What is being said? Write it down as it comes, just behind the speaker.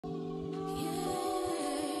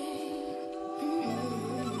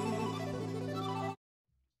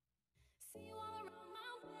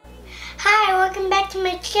back to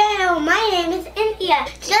my channel. My name is India.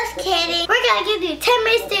 Just kidding. We're gonna give you 10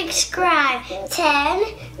 minutes to subscribe. 10,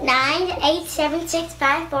 9, 8, 7, 6,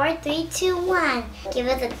 5, 4, 3, 2, 1. Give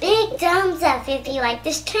us a big thumbs up if you like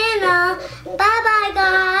this channel. Bye-bye,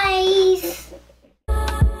 guys.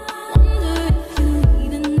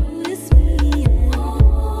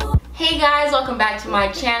 Hey guys, welcome back to my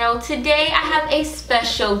channel. Today I have a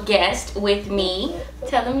special guest with me.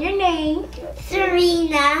 Tell them your name.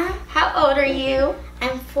 Serena. How old are you?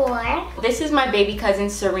 I'm 4. This is my baby cousin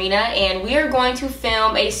Serena, and we are going to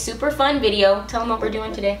film a super fun video. Tell them what we're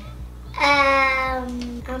doing today.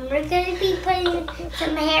 We're gonna be putting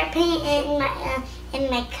some hair paint in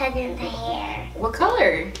my cousin's hair. What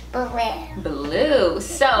color? Blue. Blue.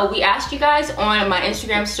 So we asked you guys on my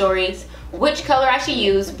Instagram stories which color I should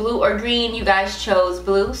use, blue or green. You guys chose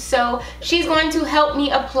blue, so she's going to help me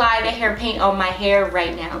apply the hair paint on my hair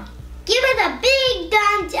right now. Give it a big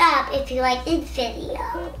thumbs up if you like this video.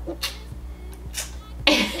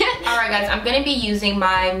 Alright guys, I'm going to be using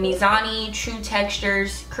my Mizani True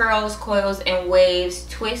Textures Curls, Coils, and Waves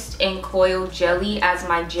Twist and Coil Jelly as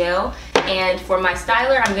my gel. And for my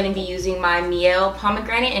styler, I'm going to be using my Mielle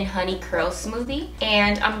Pomegranate and Honey Curl Smoothie.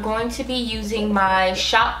 And I'm going to be using my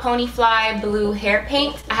Shop Ponyfly Blue Hair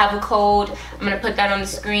Paint. I have a code. I'm going to put that on the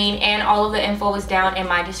screen, and all of the info is down in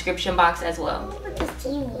my description box as well.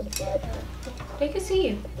 They can see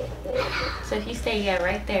you. So if you stay, yeah,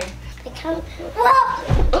 right there. Whoa!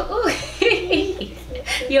 Ooh.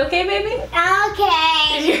 You okay, baby?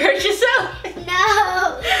 Okay. Did you hurt yourself?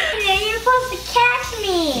 No. You're supposed to catch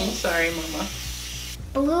me. I'm sorry, Mama.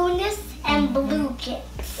 Blueness and blue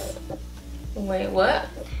kicks. Wait, what?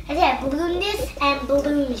 I said blueness and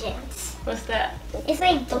balloons. What's that? It's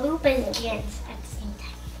like blue but it's gents at the same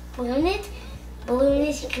time. Blueness,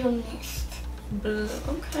 blueness. Blue.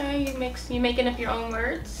 Okay, you making up your own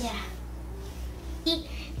words? Yeah.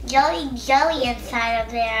 Jelly inside of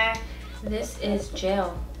there. This is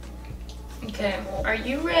gel. Okay, are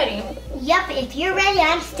you ready? Yep, if you're ready,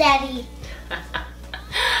 I'm steady.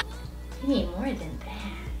 You need more than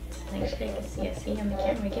that. Make sure they can see us. See on the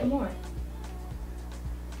camera, get more.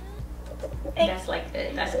 That's like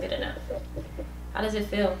good. That's good enough. How does it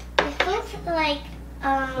feel? It feels like,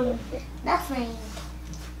 nothing.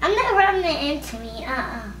 I'm not rubbing it into me,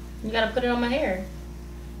 You gotta put it on my hair.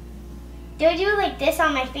 Do I do it like this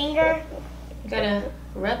on my finger? You gotta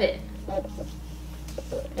rub it. And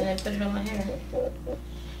then put it on my hair.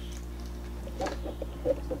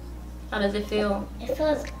 How does it feel? It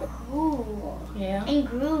feels cool. Yeah. And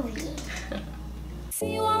groovy.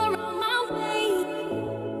 See you all around my way.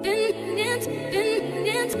 Been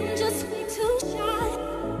just way too shy.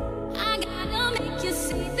 I gotta make you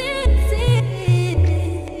see this.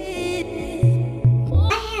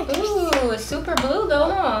 Ooh, it's super blue though,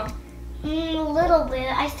 huh? A little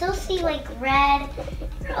bit. I still see like red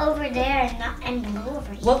over there and blue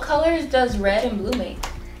over here. What colors does red and blue make?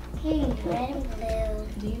 Red and blue.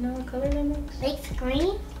 Do you know what color that makes? Makes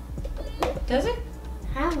green? Does it?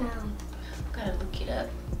 I don't know. Gotta look it up.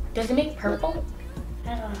 Does it make purple?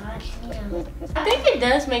 I don't know. Actually, no. I think it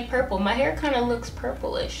does make purple. My hair kind of looks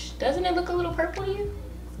purplish. Doesn't it look a little purple to you?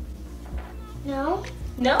 No?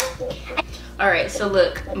 No? Alright, so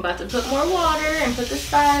look. I'm about to put more water and put the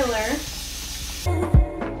styler.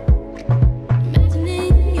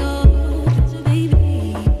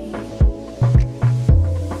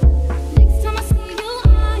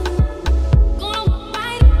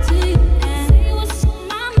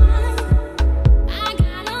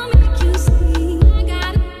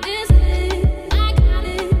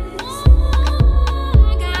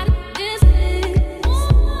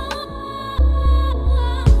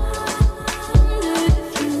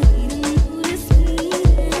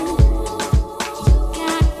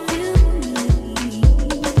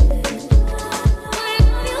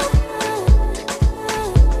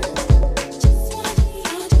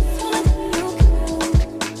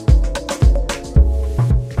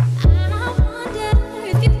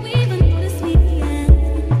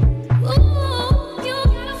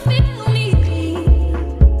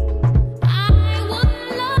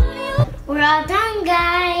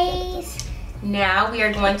 Now we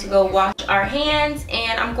are going to go wash our hands,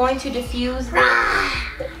 and I'm going to diffuse this.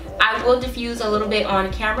 I will diffuse a little bit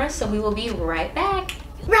on camera, so we will be right back.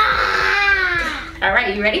 All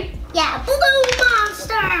right, you ready? Yeah, blue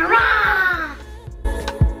monster. Rah!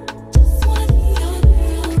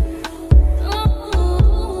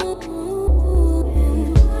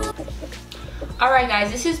 Alright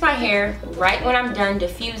guys, this is my hair right when I'm done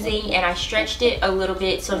diffusing, and I stretched it a little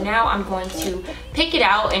bit, so now I'm going to pick it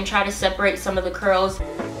out and try to separate some of the curls. I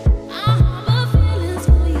have a feeling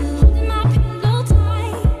for you, my pillow talk.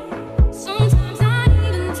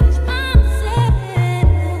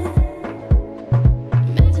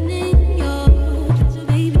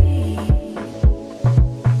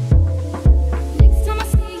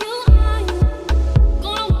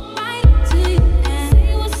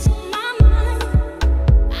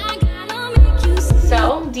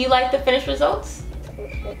 you like the finished results?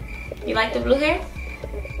 You like the blue hair?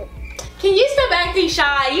 Can you stop acting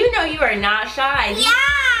shy? You know you are not shy.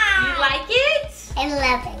 Yeah! You like it? I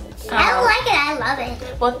love it. I don't like it, I love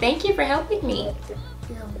it. Well, thank you for helping me.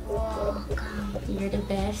 You're welcome. You're the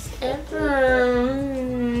best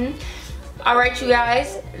ever. Alright, you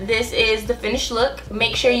guys. This is the finished look.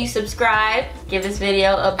 Make sure you subscribe. Give this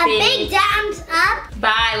video a big thumbs up.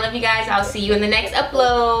 Bye. Love you guys. I'll see you in the next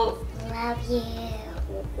upload. Love you.